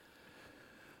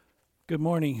Good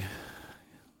morning.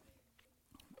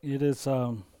 It is.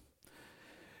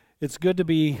 It's good to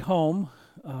be home.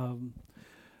 Um,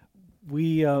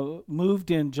 we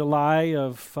moved in July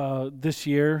of this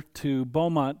year to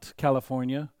Beaumont,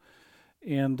 California,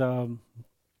 and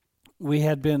we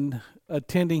had been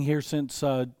attending here since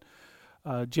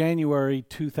January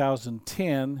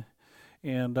 2010,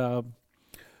 and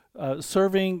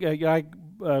serving. I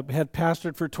had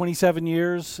pastored for 27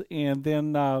 years, and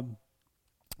then.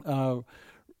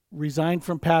 Resigned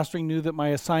from pastoring, knew that my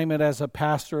assignment as a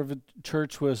pastor of a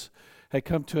church had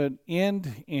come to an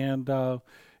end, and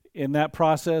in that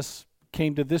process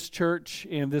came to this church,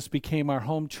 and this became our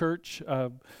home church.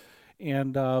 I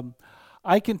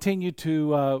continued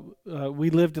to,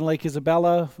 we lived in Lake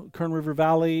Isabella, Kern River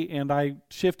Valley, and I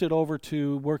shifted over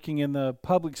to working in the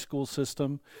public school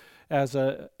system as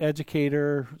an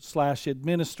educator /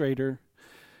 administrator,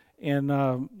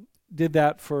 and did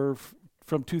that from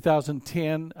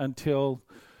 2010 until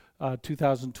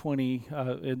 2020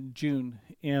 in June.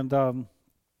 And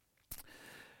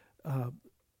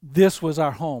this was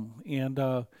our home.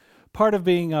 And part of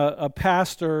being a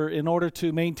pastor, in order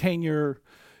to maintain your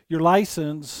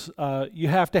license, you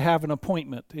have to have an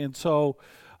appointment. And so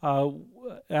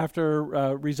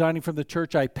after resigning from the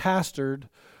church, I pastored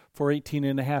for 18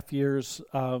 and a half years.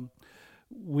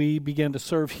 We began to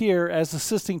serve here as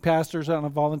assisting pastors on a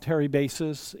voluntary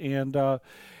basis, and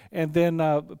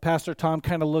then Pastor Tom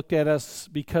kind of looked at us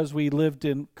because we lived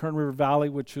in Kern River Valley,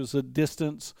 which was a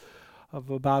distance of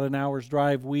about an hour's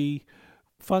drive. We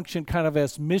functioned kind of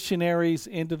as missionaries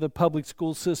into the public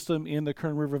school system in the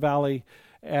Kern River Valley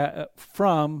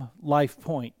from Life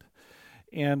Point.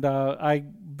 And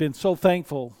I've been so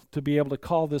thankful to be able to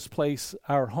call this place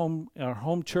our home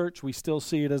church. We still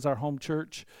see it as our home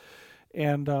church.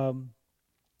 And in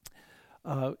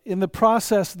the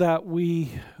process that we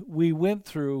went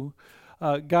through,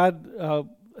 God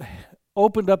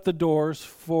opened up the doors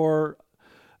for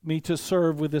me to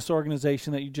serve with this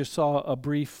organization that you just saw a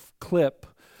brief clip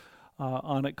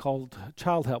on it called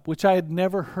Child Help, which I had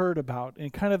never heard about.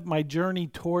 And kind of my journey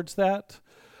towards that,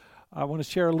 I want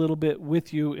to share a little bit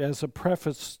with you as a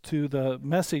preface to the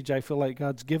message I feel like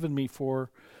God's given me for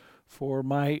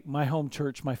my home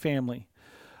church, my family.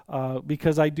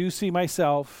 Because I do see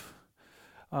myself,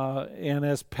 and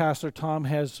as Pastor Tom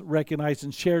has recognized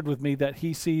and shared with me, that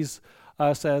he sees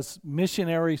us as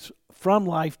missionaries from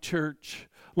Life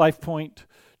Point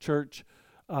Church,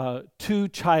 to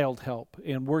Child Help,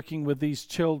 and working with these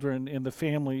children and the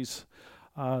families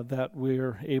that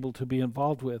we're able to be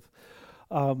involved with.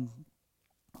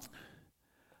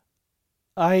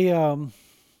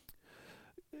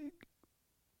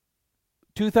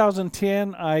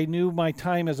 2010, I knew my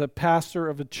time as a pastor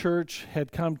of a church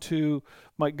had come to,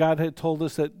 God had told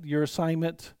us that your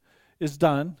assignment is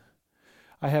done.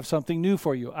 I have something new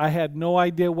for you. I had no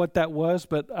idea what that was,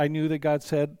 but I knew that God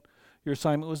said, your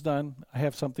assignment was done. I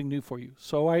have something new for you.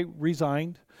 So I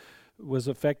resigned. It was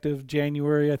effective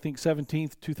January, I think,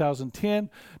 17th, 2010,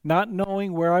 not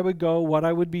knowing where I would go, what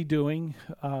I would be doing.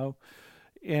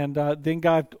 And then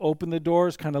God opened the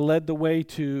doors, kind of led the way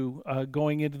to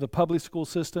going into the public school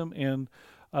system and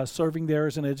serving there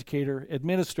as an educator,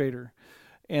 administrator.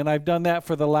 And I've done that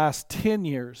for the last 10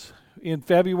 years. In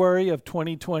February of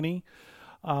 2020,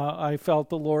 I felt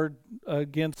the Lord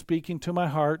again speaking to my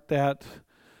heart that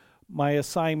my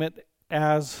assignment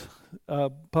as a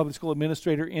public school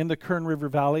administrator in the Kern River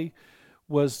Valley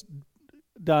was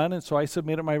done. And so I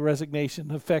submitted my resignation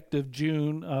effective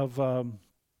June of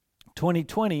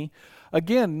 2020,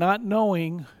 again, not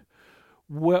knowing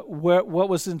what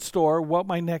was in store, what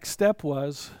my next step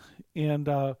was, and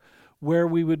where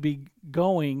we would be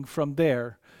going from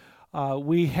there.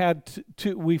 We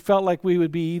felt like we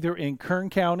would be either in Kern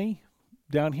County,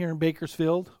 down here in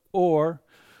Bakersfield, or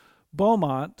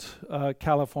Beaumont,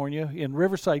 California, in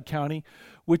Riverside County,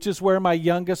 which is where my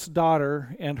youngest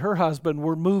daughter and her husband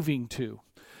were moving to.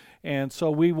 And so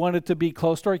we wanted to be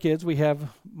close to our kids.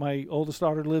 My oldest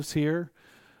daughter lives here.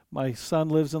 My son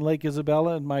lives in Lake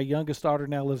Isabella, and my youngest daughter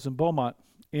now lives in Beaumont.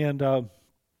 And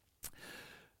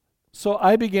so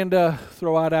I began to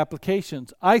throw out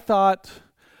applications.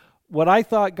 What I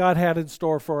thought God had in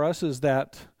store for us is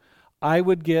that I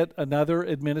would get another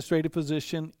administrative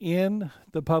position in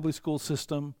the public school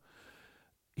system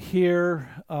here,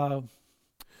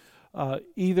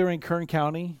 either in Kern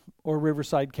County or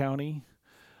Riverside County.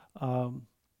 And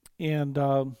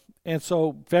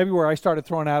so February I started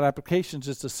throwing out applications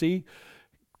just to see.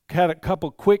 Had a couple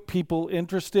quick people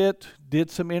interested, did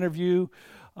some interview,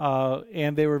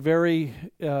 and they were very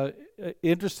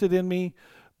interested in me.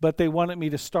 but they wanted me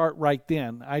to start right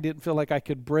then. I didn't feel like I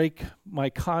could break my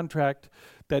contract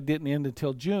that didn't end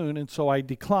until June, and so I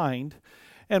declined.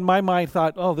 And my mind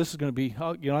thought, oh, this is going to be,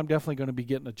 I'm definitely going to be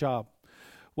getting a job.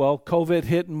 Well, COVID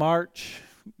hit in March.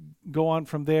 Go on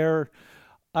from there.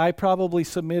 I probably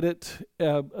submitted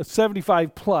a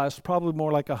 75 plus, probably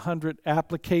more like 100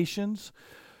 applications.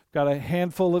 Got a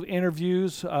handful of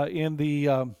interviews in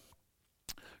the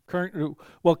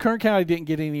Kern County didn't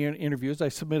get any interviews. I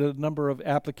submitted a number of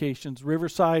applications.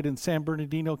 Riverside and San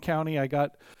Bernardino County, I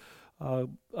got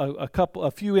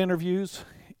a few interviews,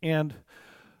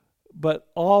 but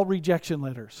all rejection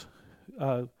letters.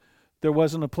 There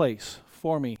wasn't a place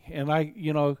for me, and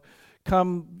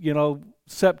come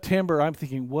September, I'm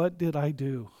thinking, what did I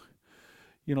do?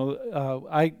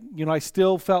 I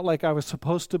still felt like I was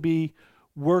supposed to be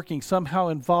working, somehow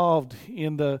involved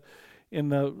in the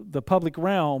public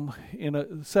realm, in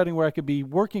a setting where I could be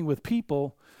working with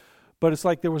people, but it's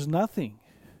like there was nothing.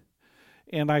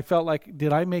 And I felt like,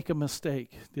 did I make a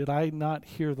mistake? Did I not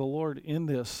hear the Lord in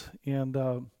this?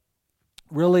 And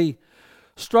really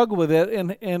struggled with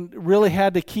it, and really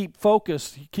had to keep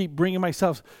focused, keep bringing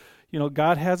myself,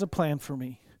 God has a plan for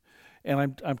me,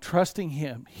 and I'm trusting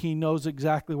Him. He knows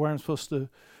exactly where I'm supposed to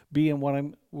be and what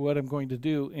I'm going to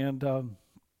do. And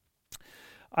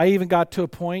I even got to a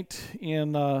point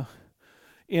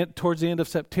towards the end of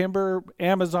September.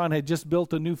 Amazon had just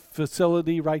built a new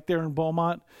facility right there in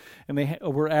Beaumont, and they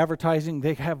were advertising.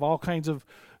 They have all kinds of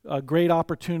great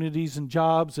opportunities and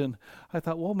jobs, and I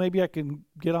thought, well, maybe I can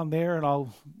get on there, and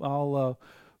I'll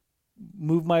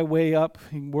move my way up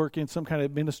and work in some kind of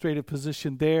administrative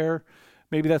position there.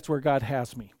 Maybe that's where God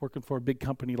has me, working for a big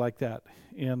company like that.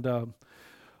 And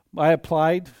I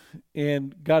applied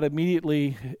and got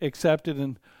immediately accepted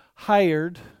and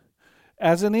hired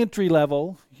as an entry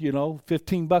level,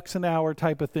 $15 an hour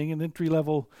type of thing, an entry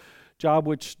level job,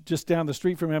 which just down the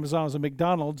street from Amazon is a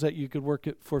McDonald's that you could work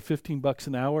at for $15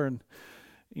 an hour. And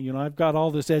I've got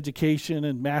all this education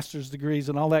and master's degrees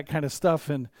and all that kind of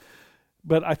stuff,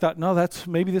 but I thought, no,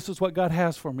 maybe this is what God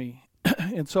has for me.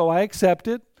 And so I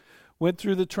accepted, went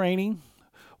through the training.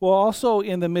 Well, also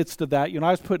in the midst of that,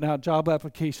 I was putting out job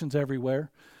applications everywhere.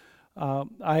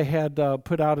 I had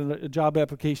put out a job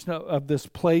application of this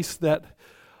place that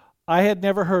I had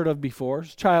never heard of before,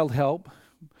 Child Help,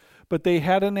 but they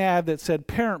had an ad that said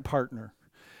Parent Partner,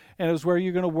 and it was where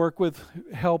you're going to work with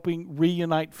helping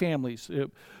reunite families,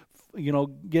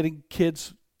 getting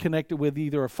kids connected with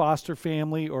either a foster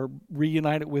family or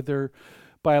reunited with their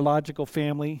biological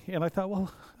family. And I thought,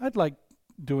 well, I'd like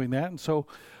doing that, and so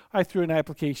I threw an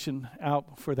application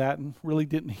out for that and really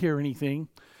didn't hear anything.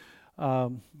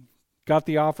 Got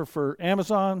the offer for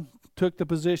Amazon, took the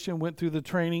position, went through the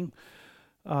training.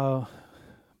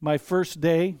 My first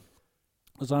day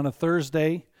was on a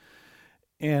Thursday,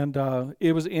 and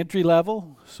it was entry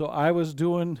level, so I was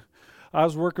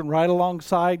working right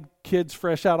alongside kids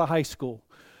fresh out of high school,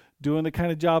 doing the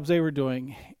kind of jobs they were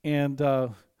doing. And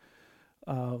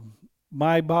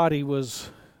my body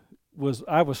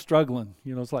I was struggling.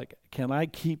 It's like, can I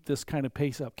keep this kind of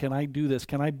pace up? Can I do this?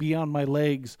 Can I be on my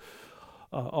legs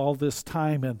all this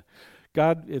time? And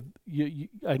God,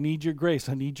 I need your grace.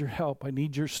 I need your help. I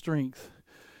need your strength.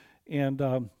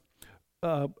 And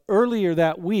earlier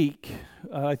that week,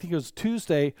 I think it was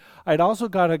Tuesday, I'd also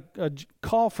got a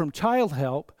call from Child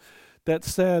Help that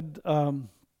said,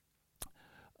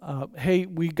 hey,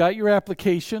 we got your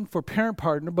application for Parent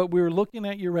Partner, but we were looking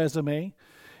at your resume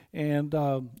and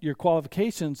your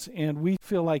qualifications, and we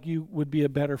feel like you would be a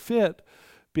better fit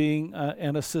being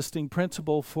an assisting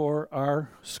principal for our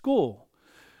school.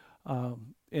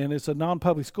 And it's a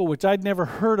non-public school, which I'd never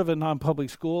heard of a non-public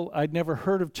school. I'd never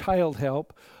heard of Child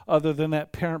Help other than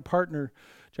that Parent Partner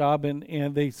job.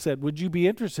 And they said, would you be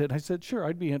interested? I said, sure,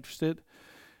 I'd be interested.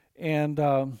 And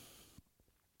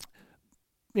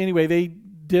anyway, they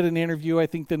did an interview, I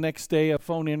think the next day, a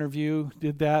phone interview,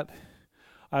 did that.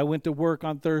 I went to work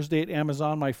on Thursday at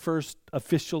Amazon, my first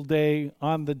official day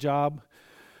on the job.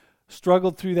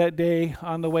 Struggled through that day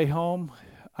on the way home.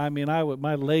 I mean,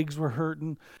 my legs were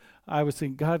hurting. I was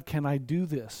thinking, God, can I do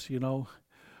this?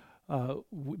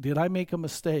 Did I make a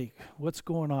mistake? What's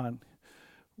going on?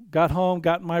 Got home,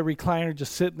 got in my recliner,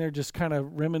 just sitting there, just kind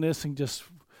of reminiscing, just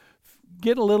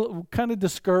getting a little kind of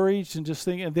discouraged and just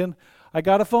thinking. And then I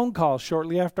got a phone call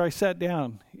shortly after I sat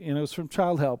down, and it was from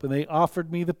Child Help, and they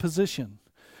offered me the position.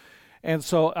 And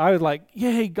so I was like,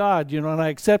 yay, God, and I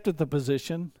accepted the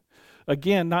position,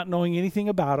 again, not knowing anything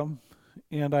about them,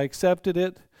 and I accepted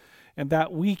it, and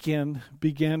that weekend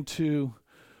began to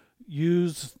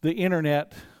use the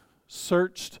internet,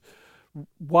 searched,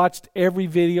 watched every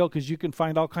video, because you can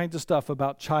find all kinds of stuff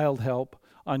about Child Help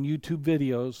on YouTube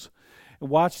videos, and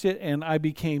watched it, and I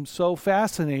became so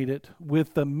fascinated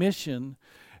with the mission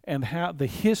and how the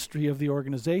history of the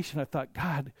organization. I thought,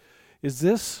 God, is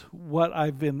this what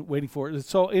I've been waiting for?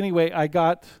 So anyway,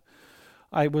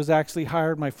 I was actually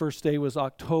hired. My first day was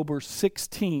October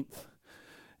 16th.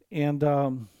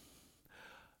 And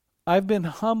I've been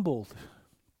humbled.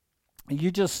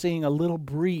 You're just seeing a little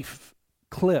brief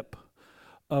clip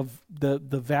of the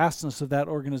vastness of that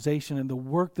organization and the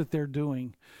work that they're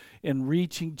doing in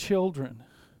reaching children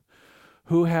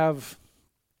who have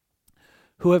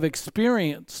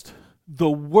experienced the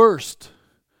worst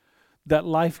that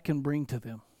life can bring to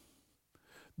them.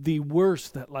 The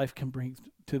worst that life can bring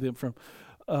to them, from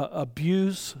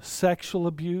abuse, sexual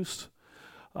abuse,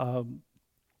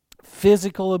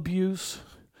 physical abuse,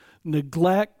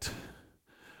 neglect.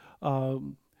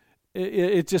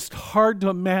 It's just hard to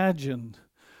imagine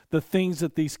the things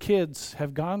that these kids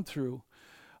have gone through.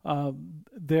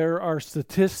 There are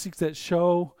statistics that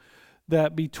show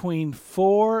that between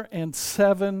 4 and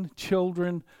 7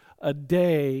 children a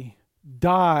day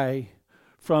die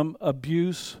from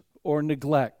abuse or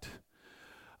neglect.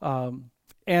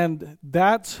 And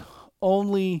that's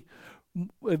only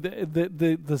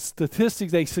the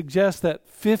statistics. They suggest that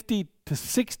 50 to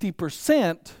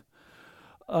 60%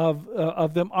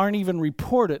 of them aren't even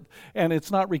reported, and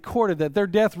it's not recorded that their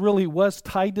death really was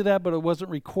tied to that, but it wasn't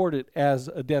recorded as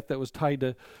a death that was tied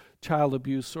to child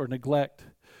abuse or neglect.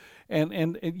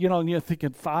 And you're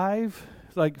thinking 4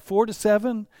 to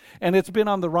 7, and it's been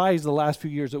on the rise the last few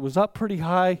years. It was up pretty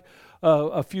high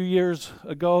a few years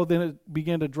ago, then it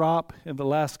began to drop in the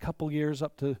last couple years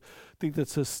up to, I think the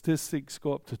statistics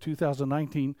go up to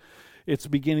 2019. It's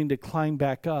beginning to climb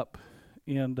back up,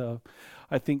 and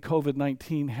I think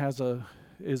COVID-19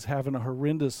 is having a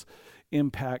horrendous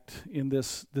impact in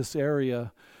this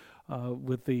area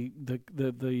with the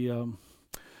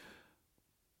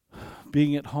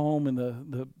being at home and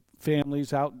the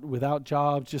families out without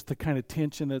jobs, just the kind of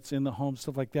tension that's in the home,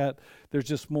 stuff like that. There's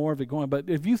just more of it going. But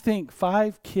if you think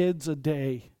 5 kids a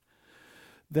day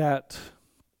that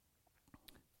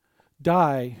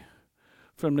die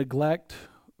from neglect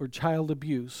or child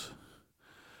abuse,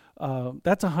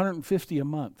 that's 150 a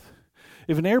month.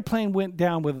 If an airplane went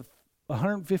down with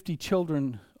 150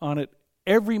 children on it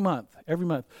every month,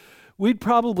 we'd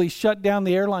probably shut down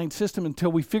the airline system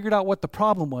until we figured out what the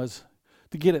problem was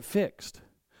to get it fixed.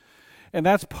 And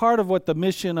that's part of what the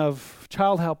mission of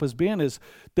Child Help has been, is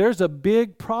there's a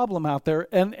big problem out there,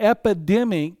 an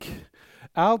epidemic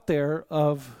out there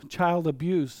of child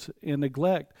abuse and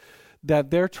neglect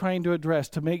that they're trying to address,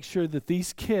 to make sure that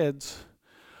these kids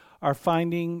are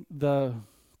finding the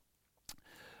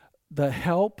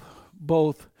help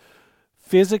both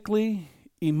physically,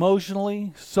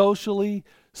 emotionally, socially,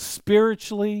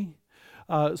 spiritually,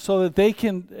 so that they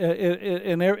can,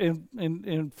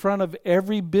 in front of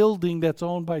every building that's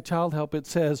owned by Child Help, it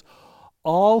says,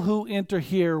 all who enter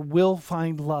here will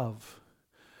find love.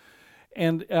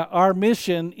 And our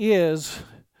mission is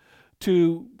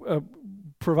to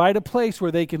provide a place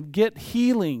where they can get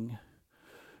healing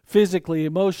physically,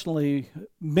 emotionally,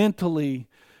 mentally,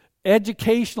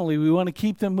 educationally. We want to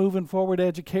keep them moving forward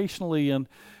educationally and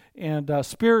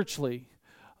spiritually.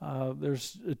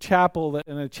 There's a chapel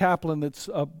and a chaplain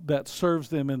that serves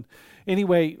them. And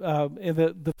anyway, and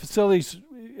the facilities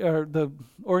or the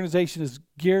organization is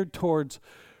geared towards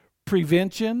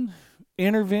prevention,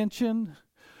 intervention,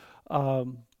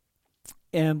 and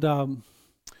can't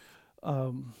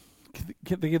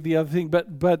think of the other thing,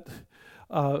 but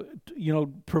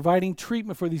providing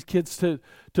treatment for these kids to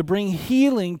bring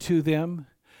healing to them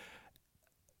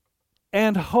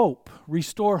and hope,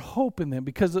 restore hope in them,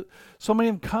 because so many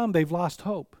of them come, they've lost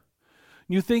hope.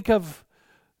 You think of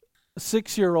a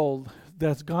 6-year-old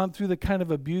that's gone through the kind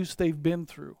of abuse they've been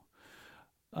through.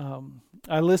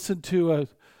 I listened to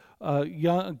a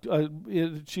young,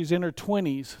 she's in her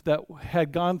 20s, that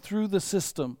had gone through the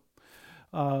system,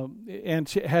 and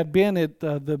she had been at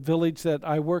the village that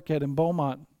I work at in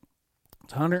Beaumont.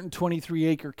 It's a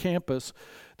 123-acre campus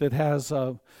that has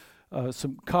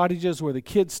some cottages where the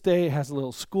kids stay. It has a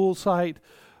little school site,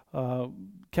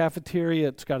 cafeteria.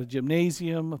 It's got a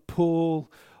gymnasium, a pool,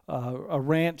 a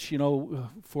ranch,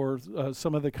 for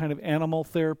some of the kind of animal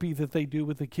therapy that they do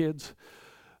with the kids.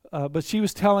 But she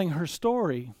was telling her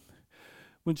story.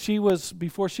 She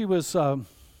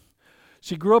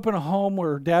grew up in a home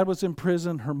where her dad was in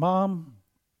prison. Her mom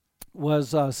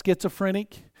was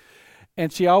schizophrenic,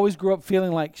 and she always grew up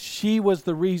feeling like she was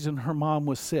the reason her mom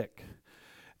was sick.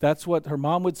 That's what her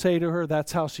mom would say to her.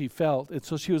 That's how she felt. And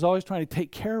so she was always trying to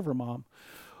take care of her mom.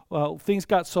 Well, things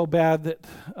got so bad that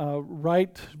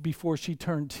right before she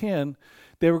turned 10,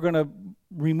 they were going to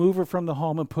remove her from the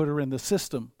home and put her in the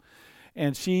system.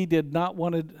 And she did not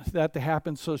want that to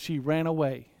happen, so she ran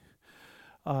away.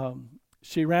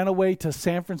 She ran away to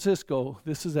San Francisco.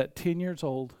 This is at 10 years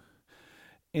old.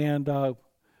 And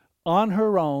on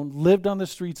her own, lived on the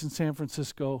streets in San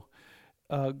Francisco,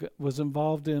 was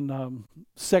involved in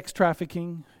sex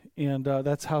trafficking, and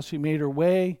that's how she made her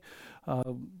way.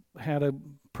 Had a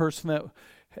person that,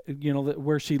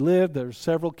 where she lived. There's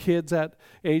several kids that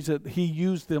age that he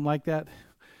used them like that.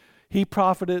 He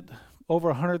profited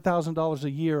over $100,000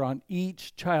 a year on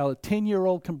each child. A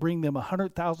 10-year-old can bring them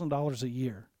 $100,000 a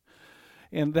year.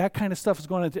 And that kind of stuff is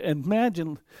going to,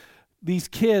 imagine these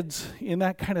kids in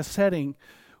that kind of setting.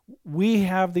 We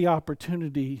have the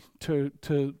opportunity to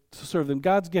serve them.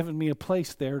 God's given me a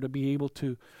place there to be able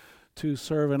to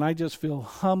serve, and I just feel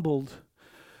humbled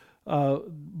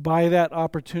by that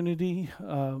opportunity,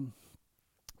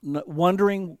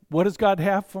 wondering what does God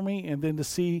have for me, and then to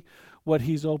see what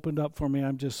He's opened up for me.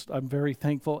 I'm very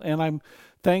thankful, and I'm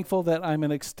thankful that I'm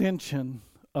an extension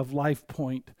of Life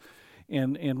Point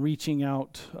and reaching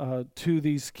out to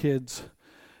these kids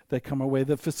that come our way.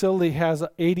 The facility has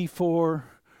 84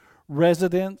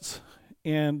 residents,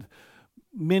 and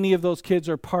many of those kids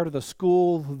are part of the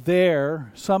school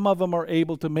there. Some of them are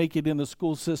able to make it in the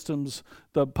school systems,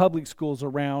 the public schools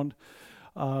around.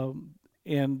 And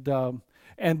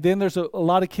then there's a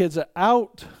lot of kids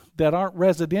out that aren't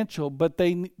residential, but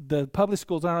the public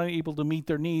schools aren't able to meet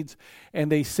their needs, and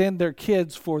they send their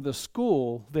kids for the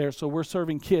school there. So we're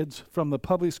serving kids from the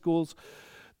public schools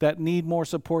that need more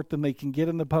support than they can get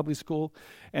in the public school.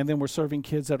 And then we're serving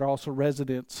kids that are also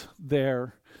residents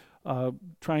there,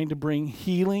 trying to bring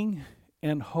healing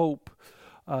and hope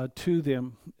to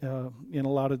them in a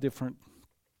lot of different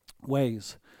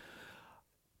ways.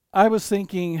 I was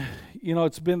thinking,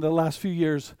 it's been the last few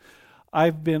years,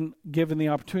 I've been given the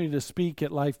opportunity to speak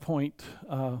at Life Point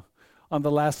on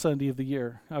the last Sunday of the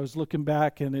year. I was looking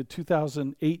back, and in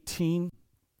 2018,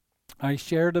 I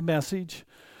shared a message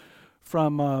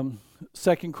from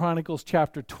 2 Chronicles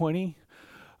chapter 20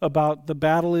 about the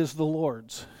battle is the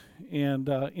Lord's. And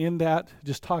in that,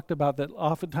 just talked about that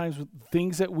oftentimes with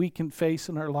things that we can face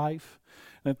in our life.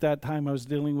 And at that time, I was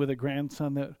dealing with a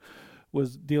grandson that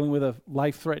was dealing with a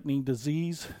life-threatening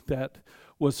disease that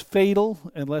was fatal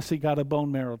unless he got a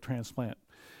bone marrow transplant.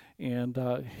 And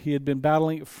he had been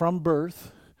battling it from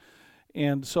birth.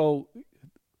 And so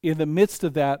in the midst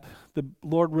of that, the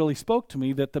Lord really spoke to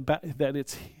me that that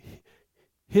it's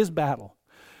His battle.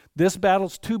 This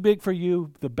battle's too big for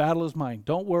you. The battle is mine.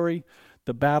 Don't worry.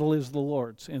 The battle is the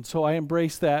Lord's. And so I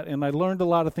embraced that, and I learned a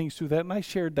lot of things through that, and I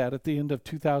shared that at the end of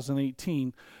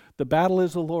 2018. The battle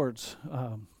is the Lord's.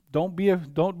 Don't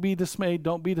be dismayed.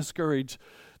 Don't be discouraged.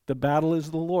 The battle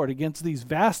is the Lord. Against these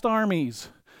vast armies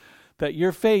that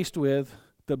you're faced with,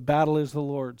 the battle is the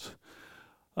Lord's.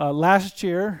 Last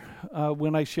year,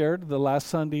 when I shared the last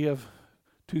Sunday of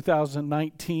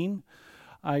 2019,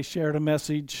 I shared a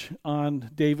message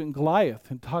on David and Goliath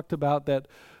and talked about that.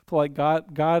 Like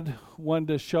God wanted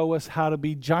to show us how to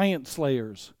be giant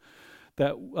slayers,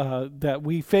 that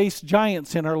we face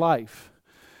giants in our life,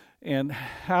 and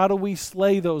how do we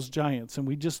slay those giants? And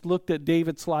we just looked at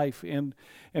David's life and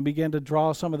began to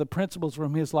draw some of the principles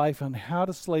from his life on how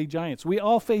to slay giants. We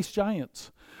all face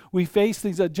giants. We face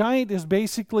things. A giant is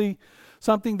basically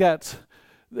something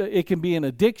it can be an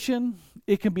addiction,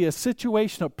 it can be a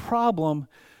situation, a problem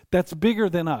that's bigger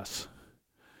than us.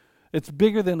 It's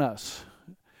bigger than us.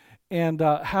 And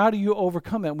how do you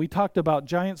overcome that? And we talked about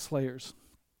giant slayers.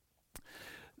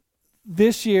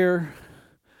 This year,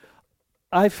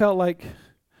 I felt like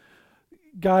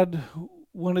God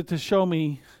wanted to show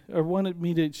me, or wanted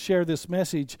me to share this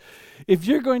message. If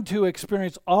you're going to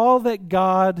experience all that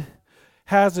God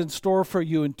has in store for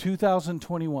you in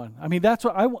 2021, I mean, that's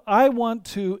what I want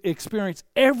to experience,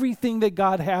 everything that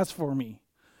God has for me.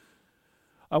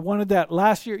 I wanted that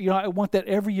last year. I want that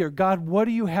every year. God, what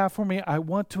do you have for me? I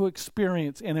want to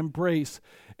experience and embrace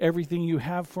everything you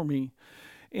have for me.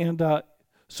 And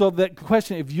so that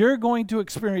question, if you're going to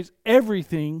experience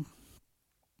everything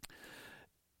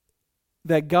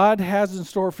that God has in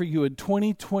store for you in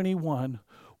 2021,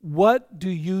 what do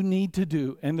you need to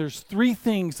do? And there's 3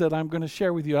 things that I'm going to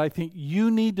share with you. I think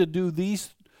you need to do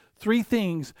these 3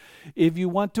 things if you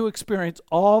want to experience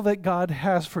all that God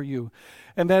has for you.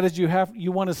 And that is you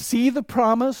want to see the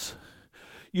promise,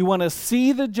 you want to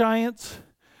see the giants,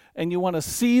 and you want to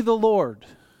see the Lord.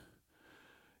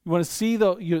 You want to see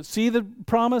the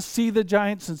promise, see the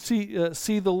giants, and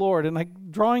see the Lord. And I'm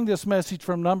drawing this message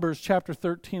from Numbers chapter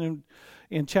 13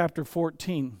 and chapter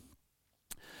 14.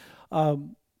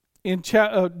 In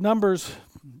Numbers,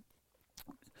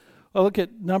 look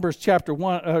at Numbers chapter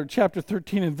 1, or chapter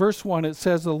 13 and verse 1. It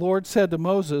says, "The Lord said to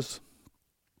Moses,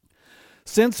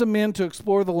 'Send some men to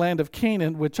explore the land of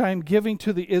Canaan, which I am giving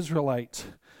to the Israelites.'"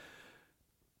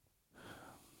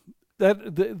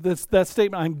 That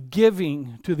statement, "I'm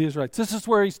giving to the Israelites." This is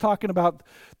where he's talking about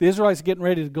the Israelites getting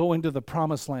ready to go into the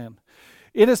promised land.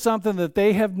 It is something that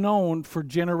they have known for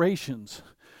generations.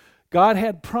 God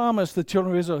had promised the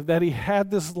children of Israel that he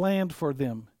had this land for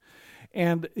them.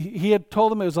 And he had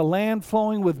told them it was a land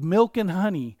flowing with milk and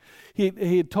honey.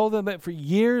 He had told them that for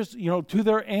years, to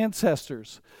their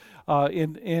ancestors.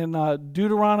 In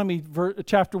Deuteronomy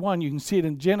chapter 1, you can see it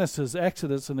in Genesis,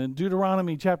 Exodus, and in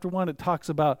Deuteronomy chapter 1, it talks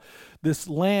about this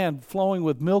land flowing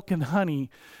with milk and honey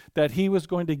that he was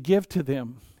going to give to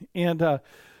them. And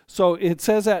so it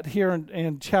says that here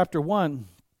in chapter 1.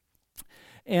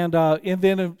 And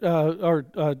then in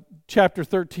chapter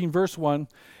 13, verse 1,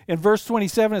 in verse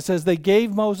 27, it says, "They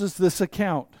gave Moses this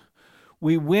account.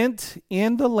 'We went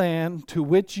in the land to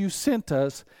which you sent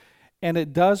us, and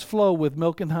it does flow with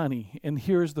milk and honey, and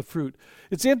here's the fruit.'"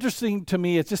 It's interesting to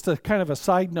me, it's just a kind of a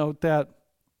side note that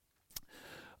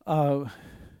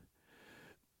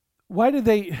why did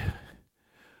they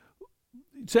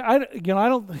say,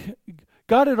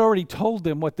 God had already told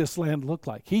them what this land looked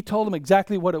like. He told them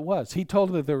exactly what it was. He told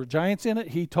them that there were giants in it.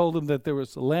 He told them that there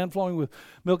was a land flowing with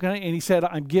milk and honey, and he said,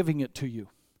 "I'm giving it to you."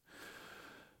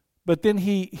 But then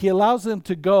he allows them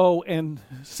to go and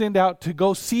send out to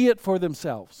go see it for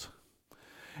themselves.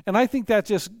 And I think that's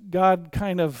just God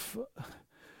kind of,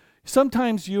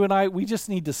 sometimes you and I, we just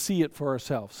need to see it for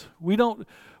ourselves. We're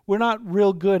not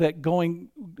real good at going,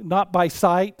 not by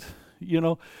sight.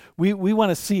 We want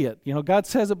to see it. God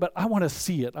says it, but I want to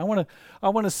see it. I want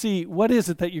to see, what is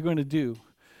it that you're going to do?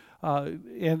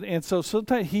 And so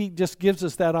sometimes he just gives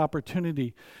us that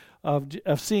opportunity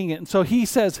of seeing it. And so he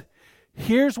says,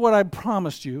 "Here's what I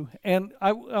promised you, and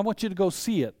I want you to go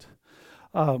see it."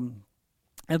 And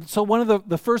so one of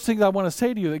the first things I want to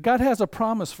say to you, that God has a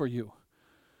promise for you.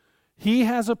 He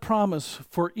has a promise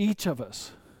for each of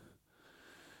us.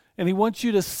 And he wants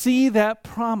you to see that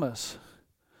promise.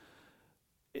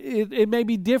 It may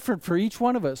be different for each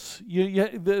one of us.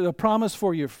 A promise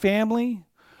for your family,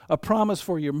 a promise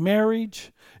for your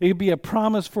marriage. It could be a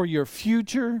promise for your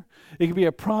future. It could be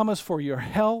a promise for your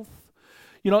health,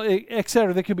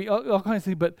 etc. There could be all kinds of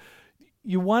things. But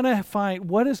you want to find,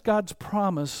 what is God's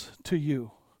promise to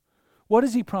you? What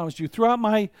has he promised you? Throughout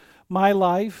my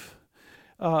life,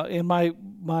 in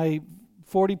my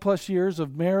 40 plus years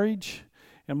of marriage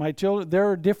and my children, there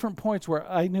are different points where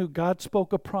I knew God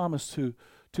spoke a promise to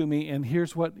me, and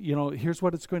here's what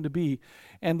it's going to be.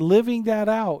 And living that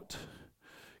out,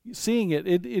 seeing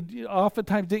it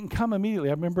oftentimes didn't come immediately.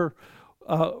 I remember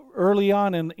early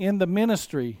on in the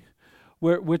ministry,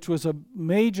 which was a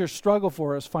major struggle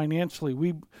for us financially.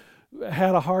 We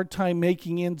had a hard time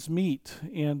making ends meet,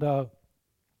 and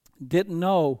didn't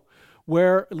know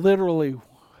where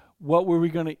were we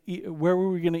going to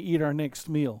eat our next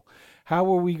meal? How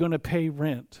were we going to pay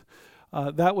rent?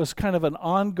 That was kind of an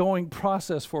ongoing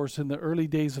process for us in the early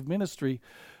days of ministry,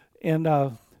 and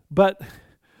but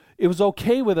it was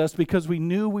okay with us because we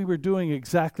knew we were doing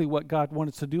exactly what God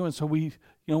wanted us to do, and so we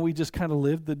just kind of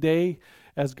lived the day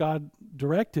as God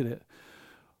directed it.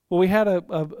 Well, we had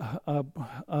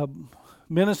a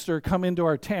minister come into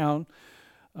our town.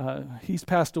 He's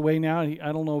passed away now. I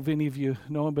don't know if any of you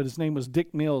know him, but his name was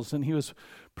Dick Mills, and he was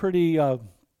pretty.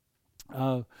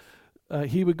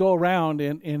 He would go around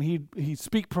and he'd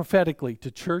speak prophetically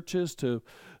to churches, to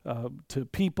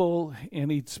people, and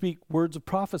he'd speak words of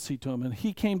prophecy to them. And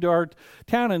he came to our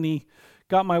town and he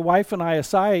got my wife and I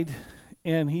aside,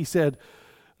 and he said,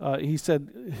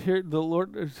 "Here, the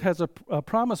Lord has a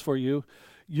promise for you.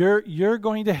 You're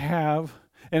going to have,"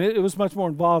 and it was much more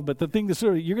involved. But the thing that's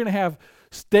sort of, you're going to have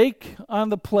steak on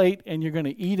the plate, and you're going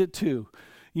to eat it too.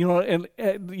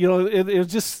 It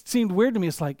just seemed weird to me.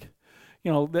 It's like,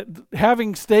 that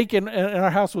having steak in our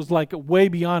house was like way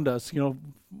beyond us.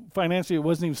 Financially, it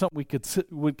wasn't even something we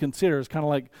would consider. It's kind of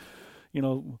like,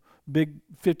 big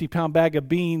 50-pound bag of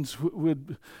beans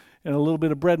would, and a little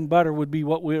bit of bread and butter would be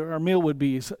what our meal would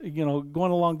be.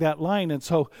 Going along that line. And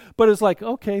so, but it's like,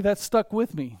 okay, that stuck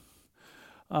with me.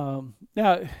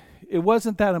 Now, it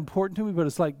wasn't that important to me, but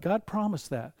it's like God promised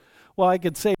that. Well, I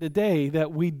could say today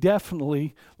that we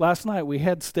definitely, last night we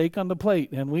had steak on the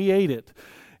plate and we ate it.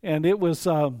 And it was,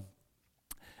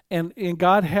 and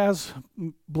God has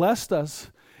blessed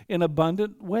us in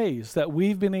abundant ways that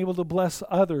we've been able to bless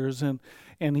others, and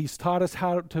he's taught us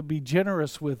how to be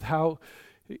generous with how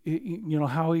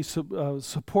he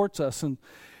supports us.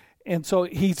 And so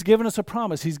he's given us a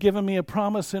promise. He's given me a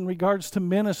promise in regards to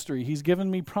ministry. He's given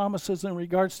me promises in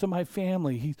regards to my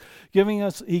family.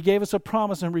 He gave us a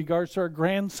promise in regards to our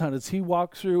grandson as he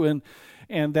walked through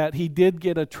and that he did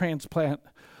get a transplant,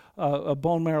 a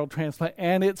bone marrow transplant,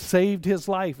 and it saved his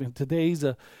life. And today he's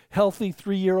a healthy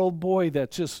 3-year-old boy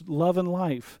that's just loving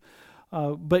life.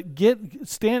 But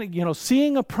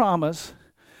seeing a promise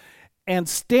and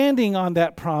standing on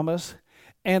that promise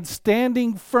and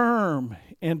standing firm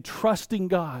and trusting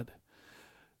God.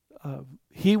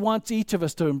 He wants each of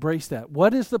us to embrace that.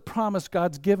 What is the promise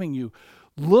God's giving you?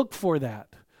 Look for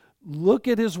that. Look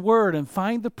at His Word and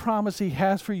find the promise He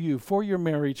has for you, for your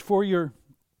marriage, for your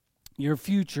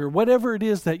future, whatever it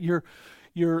is that you're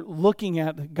looking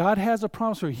at. God has a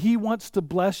promise for you. He wants to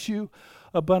bless you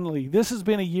abundantly. This has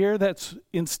been a year that's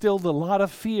instilled a lot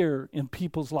of fear in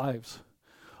people's lives.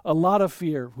 A lot of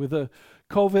fear with the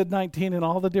COVID-19 and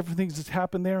all the different things that's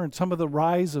happened there, and some of the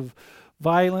rise of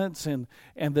violence and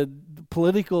the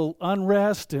political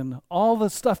unrest and all the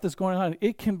stuff that's going on.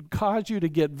 It can cause you to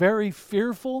get very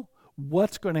fearful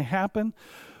what's going to happen.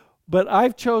 But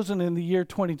I've chosen in the year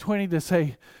 2020 to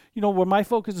say, where my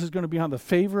focus is going to be on the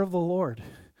favor of the Lord.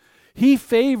 He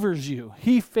favors you.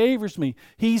 He favors me.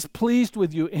 He's pleased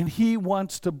with you, and He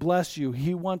wants to bless you.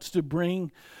 He wants to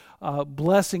bring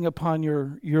blessing upon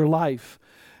your life.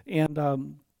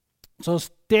 And so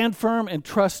stand firm and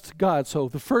trust God. So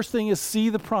the first thing is see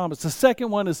the promise. The second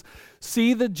one is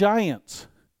see the giants.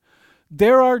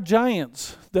 There are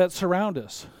giants that surround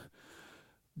us.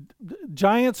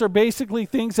 Giants are basically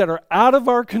things that are out of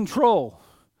our control.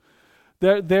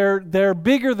 They're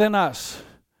bigger than us.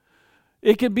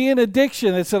 It could be an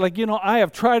addiction. It's like, I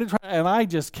have tried and I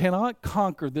just cannot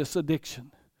conquer this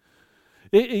addiction.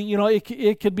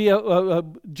 It could be a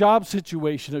job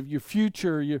situation of your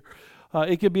future.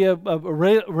 It could be a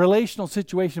relational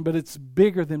situation, but it's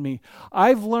bigger than me.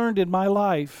 I've learned in my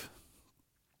life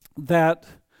that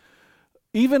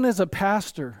even as a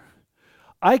pastor,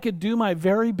 I could do my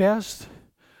very best.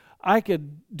 I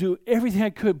could do everything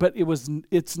I could, but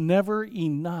it's never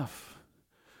enough.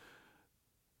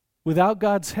 Without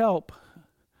God's help,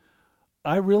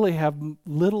 I really have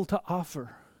little to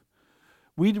offer.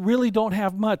 We really don't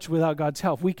have much without God's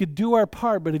help. We could do our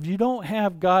part, but if you don't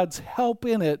have God's help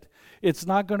in it, it's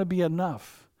not going to be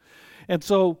enough. And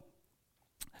so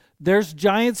there's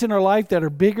giants in our life that are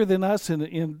bigger than us.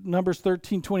 In Numbers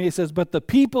 13:28 it says, "But the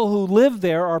people who live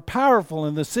there are powerful,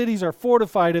 and the cities are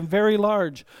fortified and very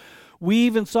large. We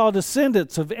even saw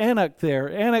descendants of Anak there."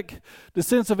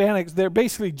 Descendants of Anak, they're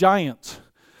basically giants.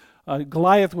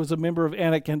 Goliath was a member of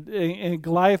Anak, and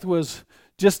Goliath was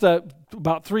just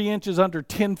about 3 inches under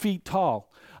 10 feet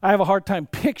tall. I have a hard time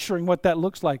picturing what that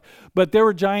looks like. But there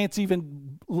were giants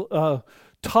even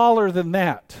taller than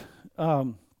that.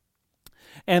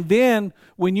 And then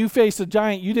when you faced a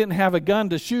giant, you didn't have a gun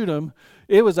to shoot him.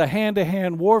 It was a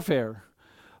hand-to-hand warfare.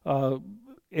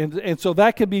 And so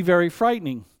that could be very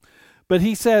frightening. But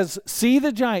he says, see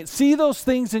the giants. See those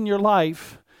things in your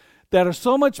life that are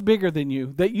so much bigger than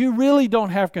you, that you really don't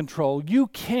have control. You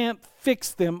can't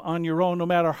fix them on your own, no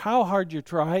matter how hard you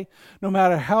try, no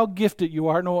matter how gifted you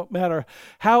are, no matter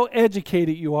how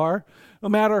educated you are, no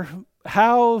matter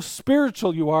how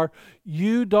spiritual you are.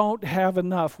 You don't have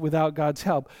enough without God's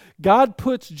help. God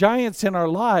puts giants in our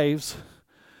lives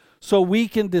so we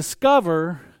can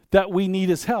discover that we need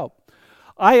His help.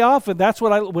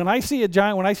 When I see a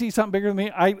giant, when I see something bigger than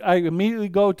me, I immediately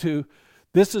go to,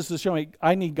 this is to show me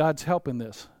I need God's help in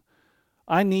this.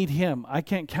 I need Him. I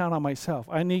can't count on myself.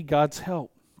 I need God's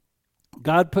help.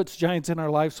 God puts giants in our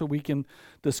life so we can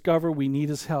discover we need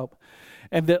His help.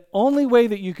 And the only way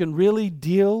that you can really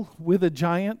deal with a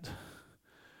giant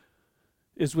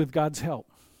is with God's help.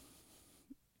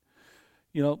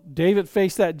 David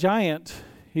faced that giant.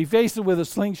 He faced it with a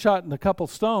slingshot and a couple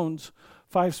stones,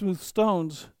 5 smooth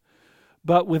stones.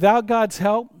 But without God's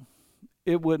help,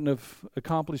 it wouldn't have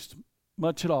accomplished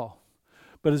much at all.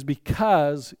 But it's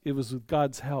because it was with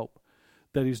God's help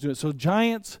that He's doing it. So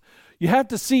giants, you have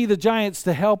to see the giants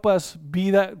to help us be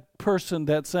that person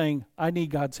that's saying, I need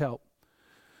God's help.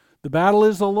 The battle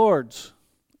is the Lord's.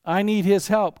 I need His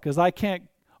help because I can't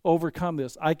overcome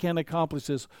this. I can't accomplish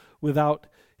this without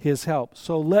His help.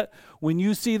 So when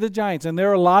you see the giants, and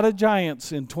there are a lot of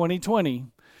giants in 2020,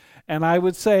 and I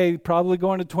would say probably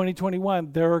going to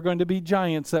 2021, there are going to be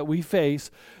giants that we face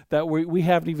that we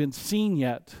haven't even seen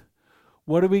yet.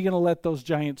 What are we going to let those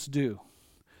giants do?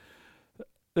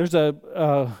 There's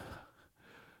a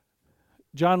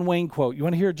John Wayne quote. You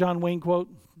want to hear a John Wayne quote?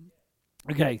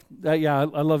 Okay. I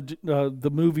love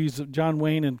the movies of John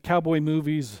Wayne and cowboy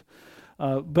movies.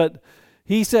 But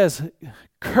he says,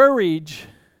 courage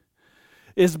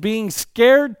is being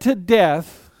scared to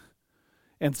death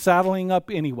and saddling up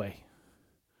anyway.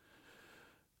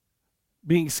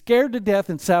 Being scared to death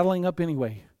and saddling up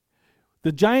anyway.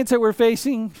 The giants that we're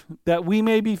facing, that we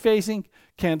may be facing,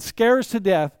 can scare us to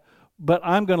death, but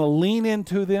I'm going to lean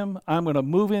into them. I'm going to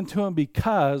move into them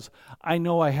because I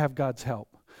know I have God's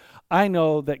help. I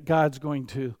know that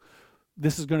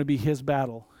this is going to be his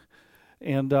battle.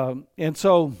 And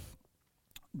so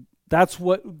that's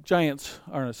what giants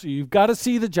are. So you've got to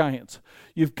see the giants.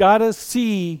 You've got to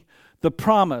see the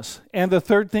promise. And the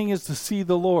third thing is to see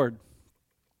the Lord.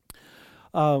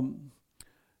 It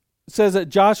says that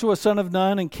Joshua son of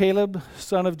Nun and Caleb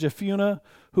son of Jephunneh,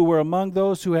 who were among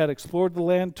those who had explored the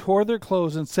land, tore their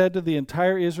clothes and said to the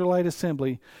entire Israelite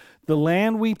assembly, "The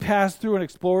land we passed through and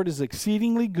explored is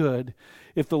exceedingly good.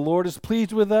 If the Lord is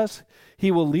pleased with us,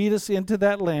 he will lead us into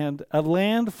that land, a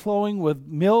land flowing with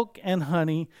milk and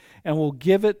honey, and will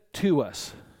give it to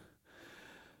us."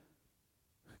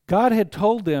 God had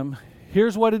told them,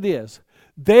 here's what it is.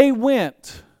 They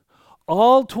went.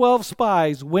 All 12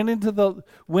 spies went into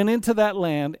that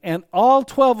land, and all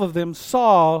 12 of them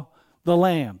saw the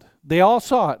land. They all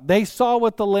saw it. They saw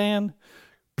what the land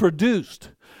produced.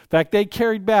 In fact, they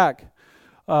carried back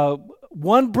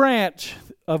one branch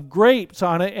of grapes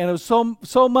on it, and it was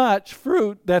so much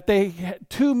fruit that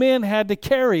two men had to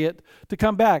carry it to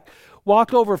come back.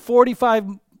 Walked over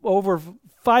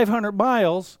 500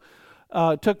 miles.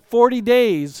 Took 40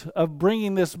 days of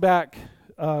bringing this back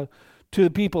to the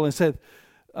people, and said,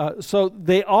 so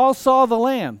they all saw the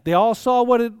land. They all saw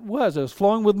what it was. It was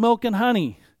flowing with milk and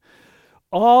honey.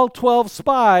 All 12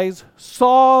 spies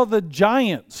saw the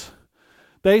giants.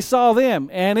 They saw them,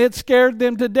 and it scared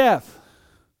them to death.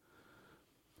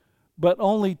 But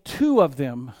only 2 of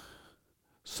them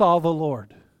saw the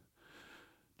Lord.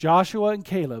 Joshua and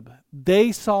Caleb,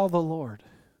 they saw the Lord.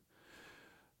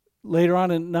 Later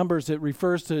on in Numbers, it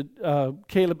refers to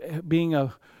Caleb being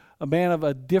a man of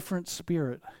a different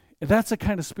spirit. And that's the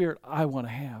kind of spirit I want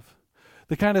to have.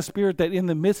 The kind of spirit that in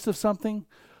the midst of something,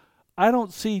 I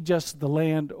don't see just the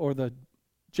land or the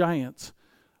giants,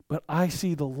 but I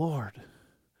see the Lord.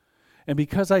 And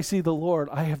because I see the Lord,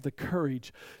 I have the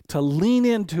courage to lean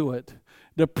into it,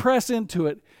 to press into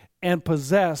it, and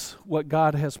possess what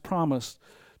God has promised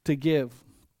to give.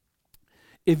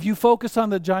 If you focus on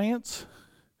the giants,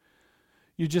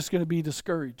 you're just going to be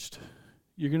discouraged.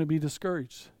 You're going to be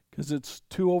discouraged because it's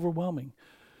too overwhelming.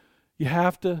 You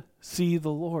have to see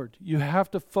the Lord. You have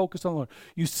to focus on the Lord.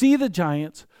 You see the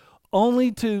giants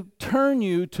only to turn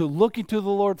you to looking to the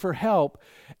Lord for help,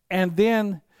 and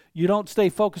then you don't stay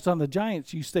focused on the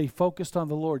giants. You stay focused on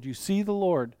the Lord. You see the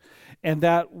Lord, and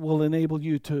that will enable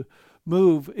you to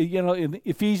move. You know, in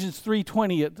Ephesians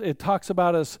 3:20, it talks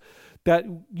about us that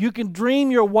you can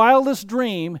dream your wildest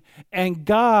dream, and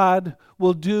God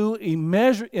will do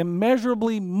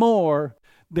immeasurably more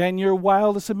than your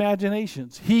wildest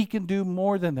imaginations. He can do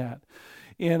more than that.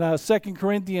 In 2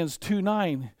 Corinthians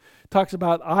 2:9, talks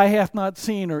about, "Eye hath not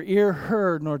seen or ear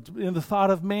heard, nor in the thought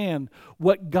of man,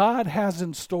 what God has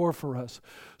in store for us."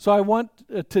 So I want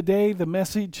today, the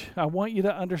message, I want you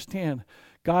to understand,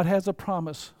 God has a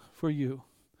promise for you.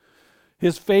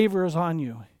 His favor is on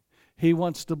you. He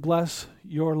wants to bless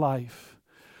your life.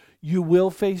 You will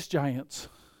face giants.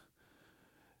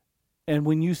 And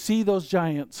when you see those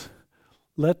giants,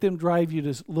 let them drive you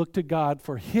to look to God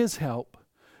for His help,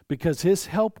 because His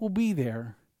help will be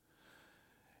there.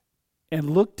 And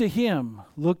look to Him.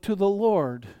 Look to the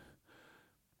Lord.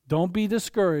 Don't be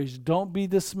discouraged. Don't be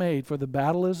dismayed, for the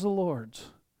battle is the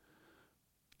Lord's.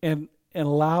 And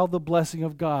allow the blessing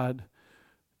of God,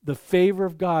 the favor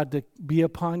of God, to be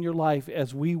upon your life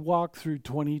as we walk through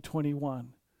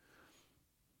 2021.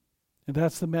 And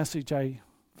that's the message I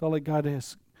felt like God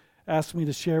has asked me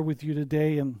to share with you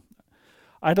today. And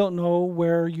I don't know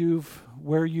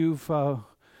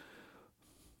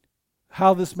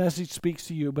how this message speaks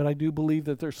to you, but I do believe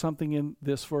that there's something in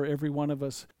this for every one of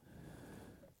us.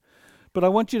 But I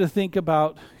want you to think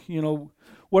about,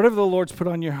 whatever the Lord's put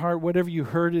on your heart, whatever you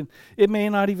heard, and it may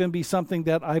not even be something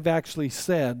that I've actually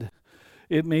said.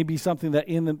 It may be something that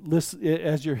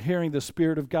as you're hearing, the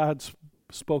Spirit of God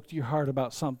spoke to your heart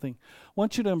about something. I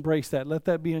want you to embrace that. Let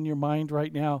that be in your mind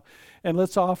right now. And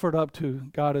let's offer it up to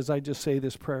God as I just say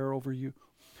this prayer over you.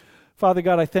 Father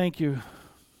God, I thank you.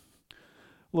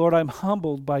 Lord, I'm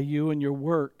humbled by you and your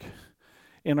work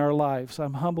in our lives.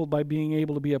 I'm humbled by being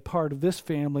able to be a part of this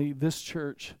family, this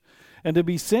church, and to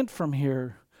be sent from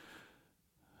here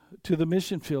to the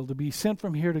mission field, to be sent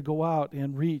from here to go out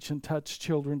and reach and touch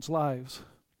children's lives.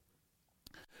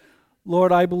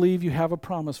 Lord, I believe you have a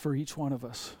promise for each one of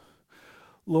us.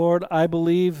 Lord, I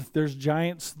believe there's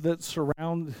giants that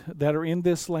are in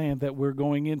this land that we're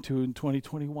going into in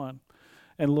 2021.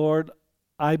 And Lord,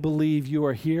 I believe you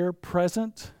are here,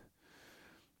 present,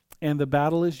 and the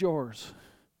battle is yours.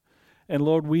 And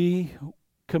Lord, we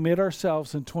commit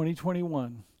ourselves in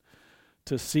 2021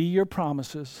 to see your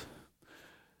promises,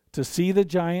 to see the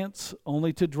giants,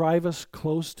 only to drive us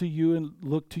close to you and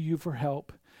look to you for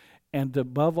help, and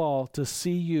above all, to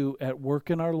see you at work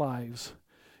in our lives.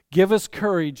 Give us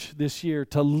courage this year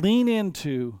to lean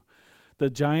into the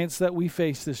giants that we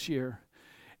face this year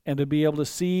and to be able to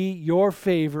see your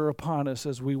favor upon us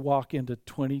as we walk into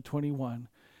 2021.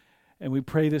 And we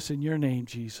pray this in your name,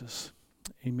 Jesus.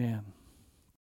 Amen.